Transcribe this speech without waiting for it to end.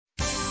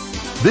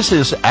This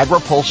is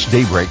AgriPulse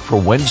Daybreak for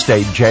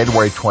Wednesday,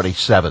 January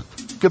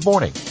 27th. Good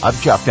morning. I'm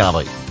Jeff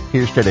Daly.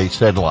 Here's today's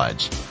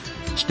headlines.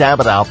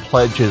 Stabenow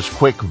pledges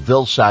quick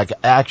Vilsack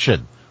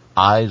action.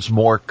 Eyes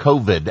more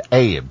COVID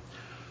aid.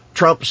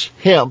 Trump's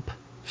hemp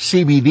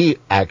CBD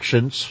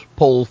actions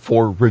poll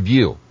for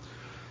review.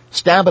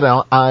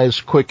 Stabenow eyes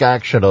quick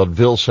action on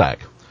Vilsack.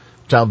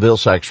 Tom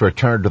Vilsack's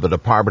return to the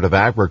Department of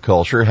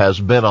Agriculture has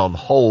been on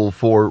hold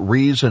for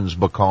reasons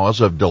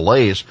because of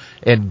delays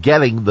in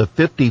getting the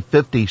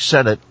 50-50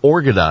 Senate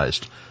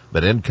organized.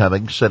 But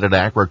incoming Senate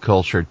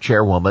Agriculture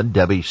Chairwoman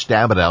Debbie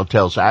Stabenow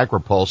tells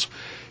AgriPulse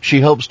she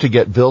hopes to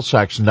get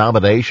Vilsack's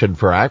nomination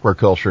for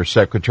Agriculture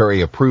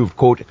Secretary approved,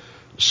 quote,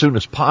 soon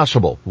as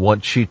possible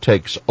once she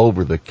takes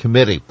over the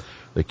committee.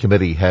 The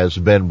committee has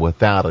been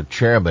without a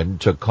chairman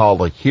to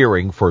call a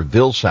hearing for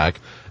Vilsack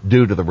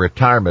due to the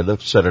retirement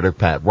of Senator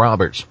Pat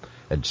Roberts.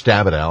 And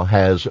Stabenow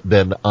has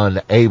been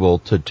unable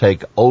to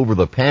take over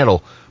the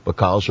panel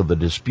because of the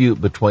dispute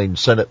between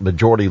Senate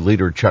Majority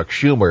Leader Chuck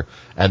Schumer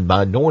and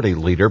Minority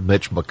Leader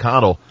Mitch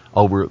McConnell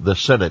over the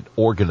Senate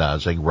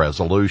organizing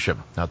resolution.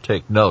 Now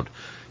take note,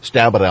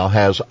 Stabenow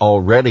has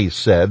already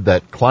said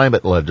that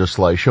climate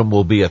legislation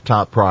will be a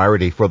top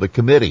priority for the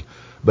committee,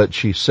 but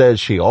she says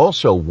she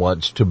also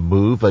wants to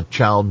move a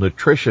child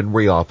nutrition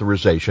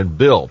reauthorization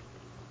bill.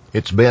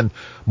 It's been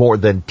more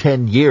than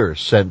 10 years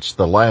since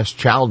the last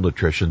child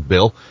nutrition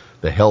bill,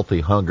 the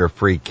Healthy Hunger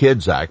Free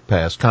Kids Act,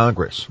 passed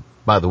Congress.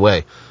 By the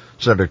way,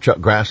 Senator Chuck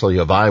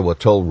Grassley of Iowa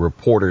told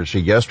reporters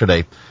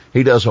yesterday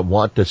he doesn't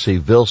want to see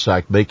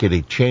Vilsack make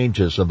any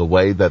changes in the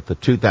way that the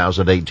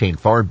 2018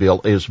 Farm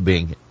Bill is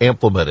being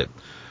implemented.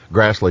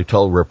 Grassley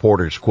told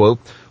reporters, quote,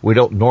 we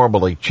don't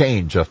normally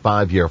change a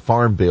 5-year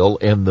farm bill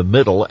in the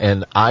middle,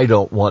 and I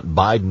don't want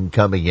Biden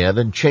coming in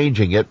and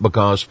changing it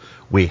because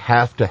we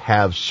have to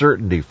have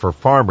certainty for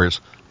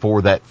farmers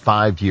for that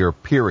 5-year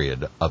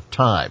period of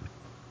time.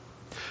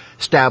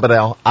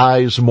 Stabenow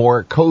eyes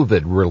more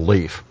COVID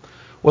relief.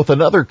 With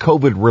another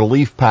COVID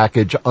relief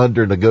package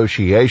under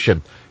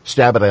negotiation,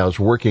 Stabenow is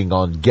working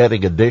on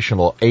getting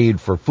additional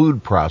aid for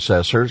food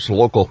processors,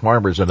 local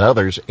farmers, and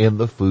others in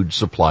the food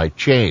supply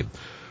chain.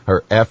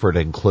 Her effort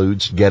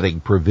includes getting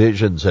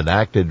provisions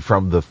enacted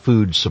from the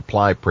Food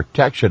Supply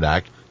Protection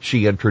Act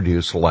she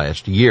introduced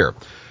last year.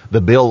 The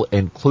bill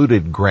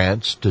included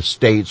grants to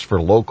states for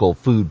local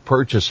food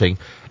purchasing,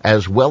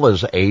 as well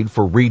as aid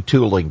for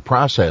retooling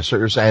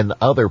processors and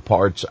other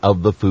parts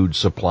of the food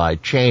supply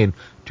chain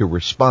to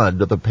respond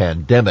to the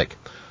pandemic.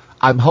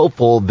 I'm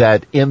hopeful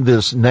that in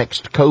this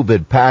next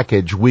COVID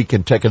package we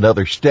can take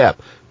another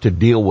step to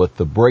deal with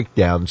the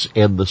breakdowns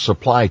in the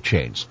supply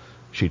chains,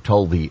 she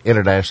told the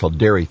International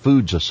Dairy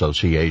Foods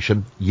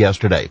Association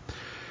yesterday.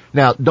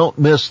 Now, don't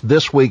miss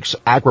this week's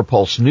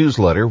AgriPulse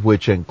newsletter,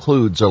 which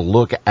includes a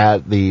look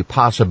at the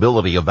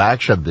possibility of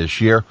action this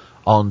year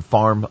on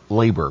farm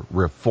labor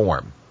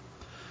reform.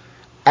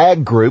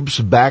 Ag groups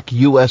back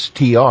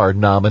USTR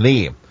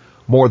nominee.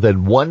 More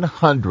than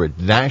 100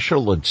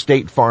 national and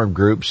state farm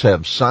groups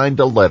have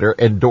signed a letter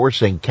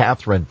endorsing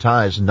Catherine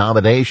Tye's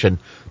nomination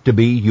to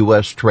be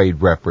U.S.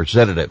 Trade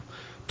Representative.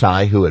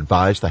 Tye, who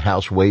advised the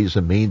House Ways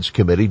and Means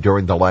Committee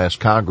during the last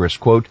Congress,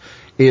 quote,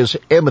 is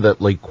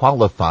eminently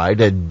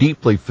qualified and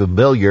deeply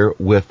familiar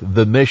with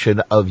the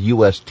mission of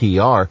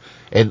USTR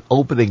in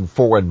opening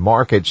foreign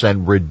markets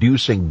and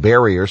reducing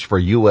barriers for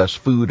U.S.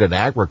 food and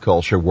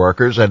agriculture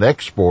workers and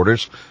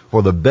exporters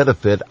for the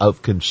benefit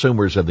of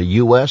consumers in the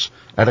U.S.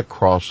 and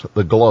across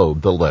the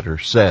globe, the letter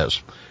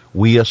says.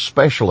 We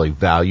especially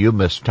value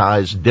Ms.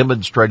 Tye's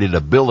demonstrated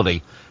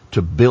ability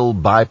to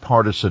build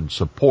bipartisan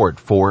support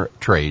for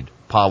trade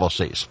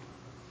policies.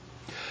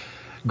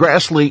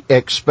 Grassley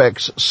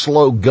expects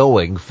slow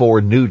going for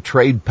new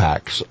trade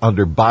pacts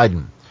under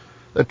Biden.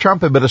 The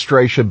Trump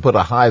administration put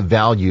a high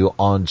value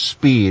on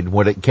speed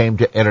when it came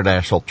to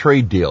international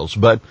trade deals,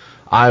 but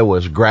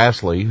Iowa's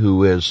Grassley,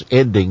 who is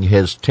ending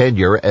his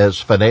tenure as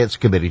Finance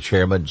Committee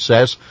Chairman,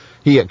 says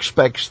he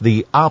expects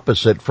the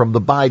opposite from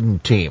the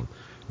Biden team.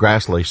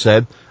 Grassley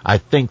said, I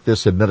think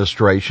this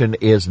administration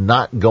is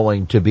not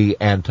going to be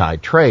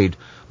anti-trade,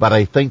 but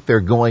I think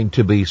they're going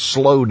to be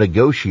slow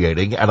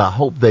negotiating, and I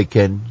hope they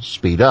can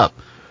speed up.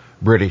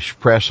 British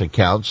press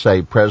accounts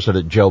say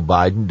President Joe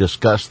Biden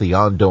discussed the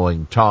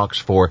ongoing talks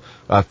for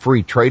a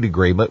free trade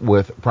agreement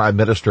with Prime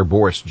Minister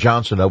Boris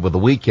Johnson over the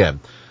weekend.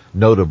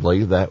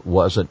 Notably, that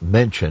wasn't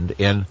mentioned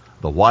in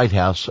the White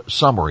House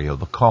summary of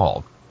the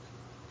call.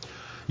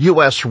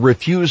 U.S.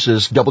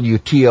 refuses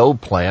WTO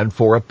plan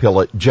for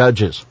appellate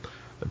judges.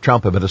 The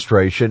Trump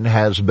administration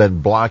has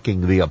been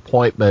blocking the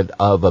appointment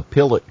of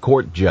appellate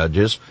court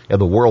judges in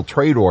the World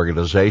Trade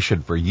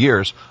Organization for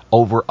years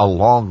over a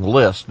long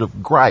list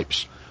of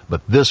gripes.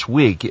 But this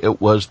week, it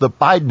was the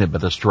Biden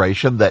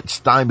administration that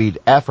stymied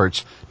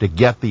efforts to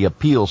get the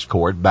appeals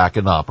court back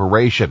in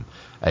operation.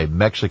 A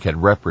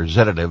Mexican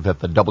representative at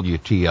the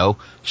WTO,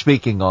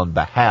 speaking on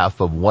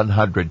behalf of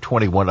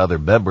 121 other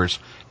members,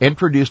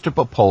 introduced a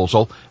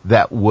proposal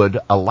that would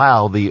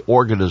allow the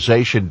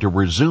organization to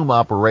resume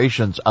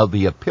operations of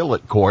the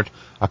appellate court,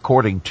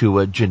 according to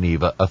a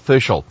Geneva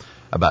official.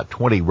 About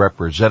 20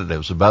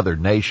 representatives of other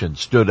nations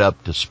stood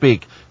up to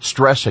speak,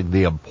 stressing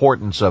the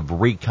importance of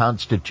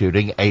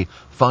reconstituting a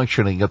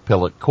functioning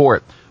appellate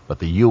court. But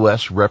the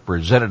U.S.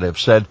 representative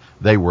said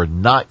they were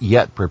not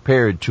yet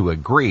prepared to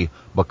agree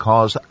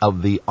because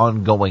of the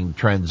ongoing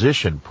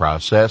transition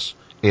process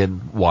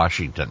in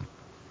Washington.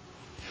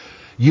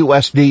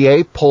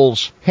 USDA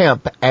pulls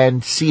hemp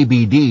and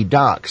CBD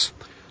docks.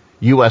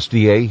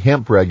 USDA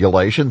hemp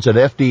regulations and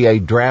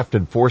FDA draft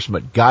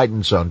enforcement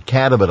guidance on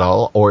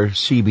cannabidiol, or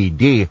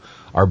CBD,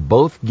 are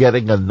both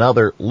getting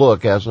another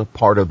look as a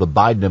part of the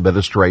Biden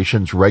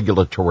administration's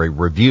regulatory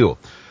review.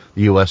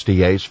 The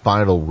USDA's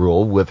final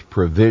rule with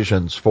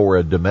provisions for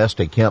a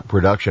domestic hemp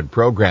production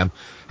program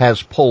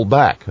has pulled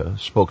back, a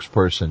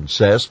spokesperson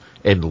says,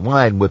 in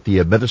line with the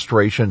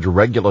administration's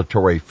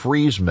regulatory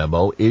freeze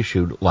memo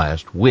issued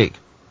last week.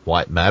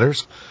 Why it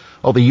matters?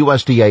 Well, the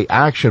USDA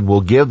action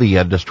will give the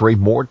industry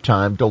more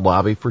time to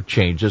lobby for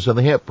changes in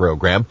the hemp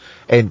program,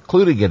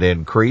 including an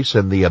increase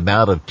in the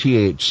amount of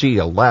THC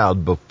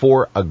allowed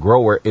before a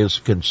grower is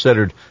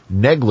considered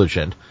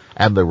negligent,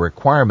 and the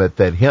requirement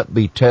that hemp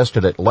be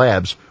tested at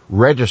labs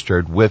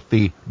registered with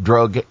the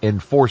Drug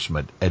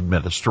Enforcement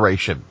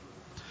Administration.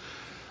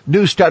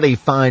 New study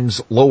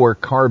finds lower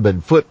carbon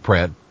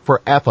footprint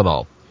for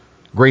ethanol.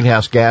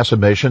 Greenhouse gas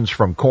emissions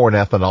from corn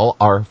ethanol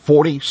are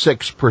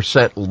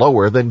 46%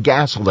 lower than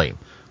gasoline.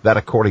 That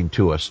according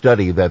to a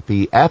study that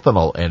the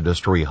ethanol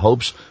industry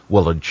hopes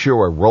will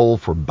ensure a role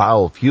for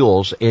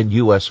biofuels in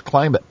U.S.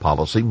 climate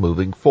policy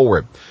moving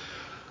forward.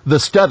 The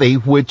study,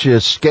 which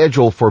is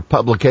scheduled for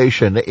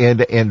publication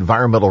in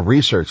environmental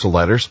research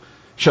letters,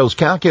 shows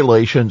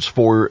calculations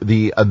for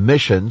the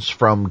emissions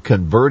from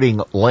converting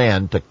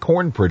land to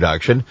corn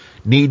production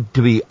need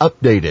to be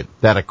updated.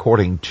 That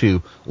according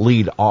to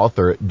lead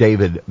author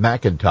David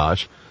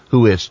McIntosh,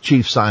 who is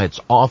Chief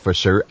Science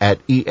Officer at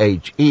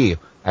EHE,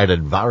 an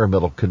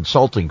environmental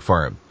consulting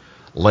firm.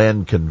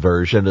 Land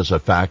conversion is a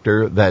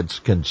factor that's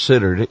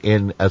considered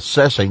in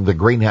assessing the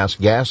greenhouse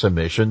gas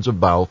emissions of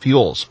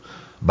biofuels.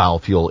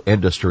 Biofuel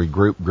industry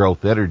group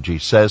Growth Energy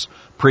says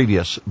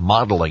previous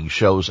modeling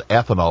shows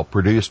ethanol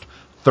produced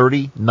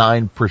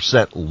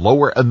 39%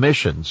 lower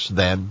emissions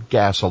than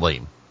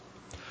gasoline.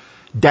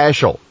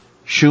 Daschle,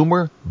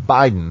 Schumer,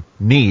 Biden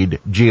need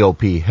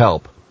GOP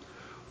help.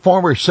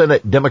 Former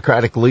Senate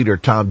Democratic leader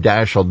Tom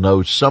Daschle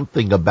knows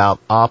something about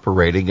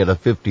operating in a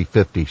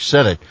 50-50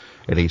 Senate,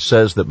 and he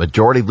says that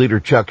Majority Leader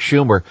Chuck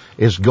Schumer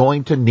is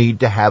going to need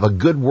to have a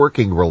good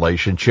working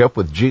relationship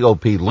with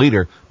GOP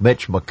leader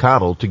Mitch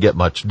McConnell to get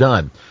much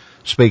done.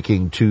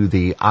 Speaking to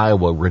the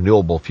Iowa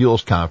Renewable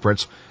Fuels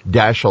Conference,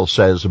 Daschle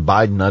says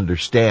Biden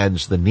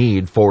understands the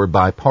need for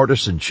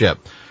bipartisanship.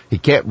 He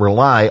can't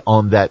rely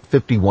on that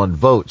 51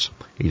 votes.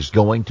 He's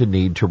going to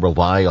need to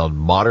rely on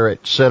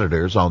moderate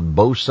senators on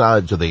both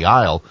sides of the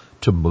aisle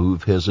to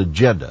move his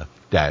agenda,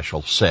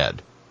 Daschle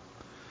said.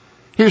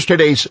 Here's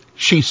today's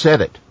She Said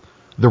It.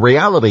 The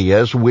reality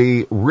is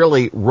we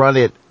really run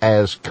it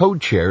as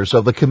co-chairs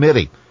of the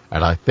committee,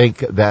 and I think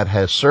that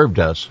has served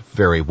us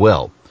very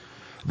well.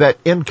 That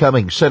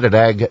incoming Senate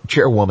Ag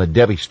Chairwoman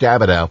Debbie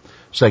Stabenow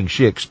saying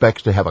she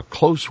expects to have a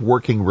close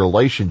working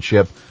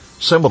relationship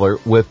similar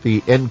with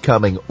the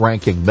incoming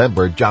ranking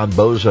member John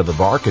Bozen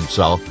of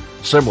Arkansas,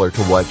 similar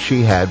to what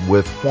she had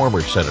with former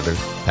Senator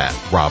Pat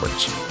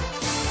Roberts.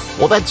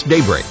 Well, that's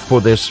Daybreak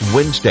for this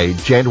Wednesday,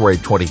 January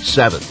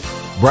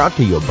 27th, brought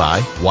to you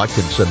by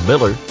Watkinson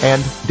Miller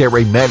and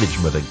Dairy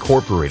Management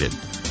Incorporated.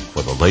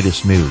 For the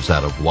latest news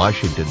out of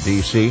Washington,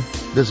 D.C.,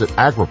 visit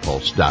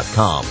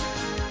agripulse.com.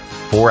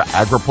 For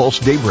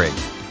AgriPulse Daybreak,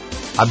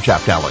 I'm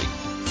Jeff Daly.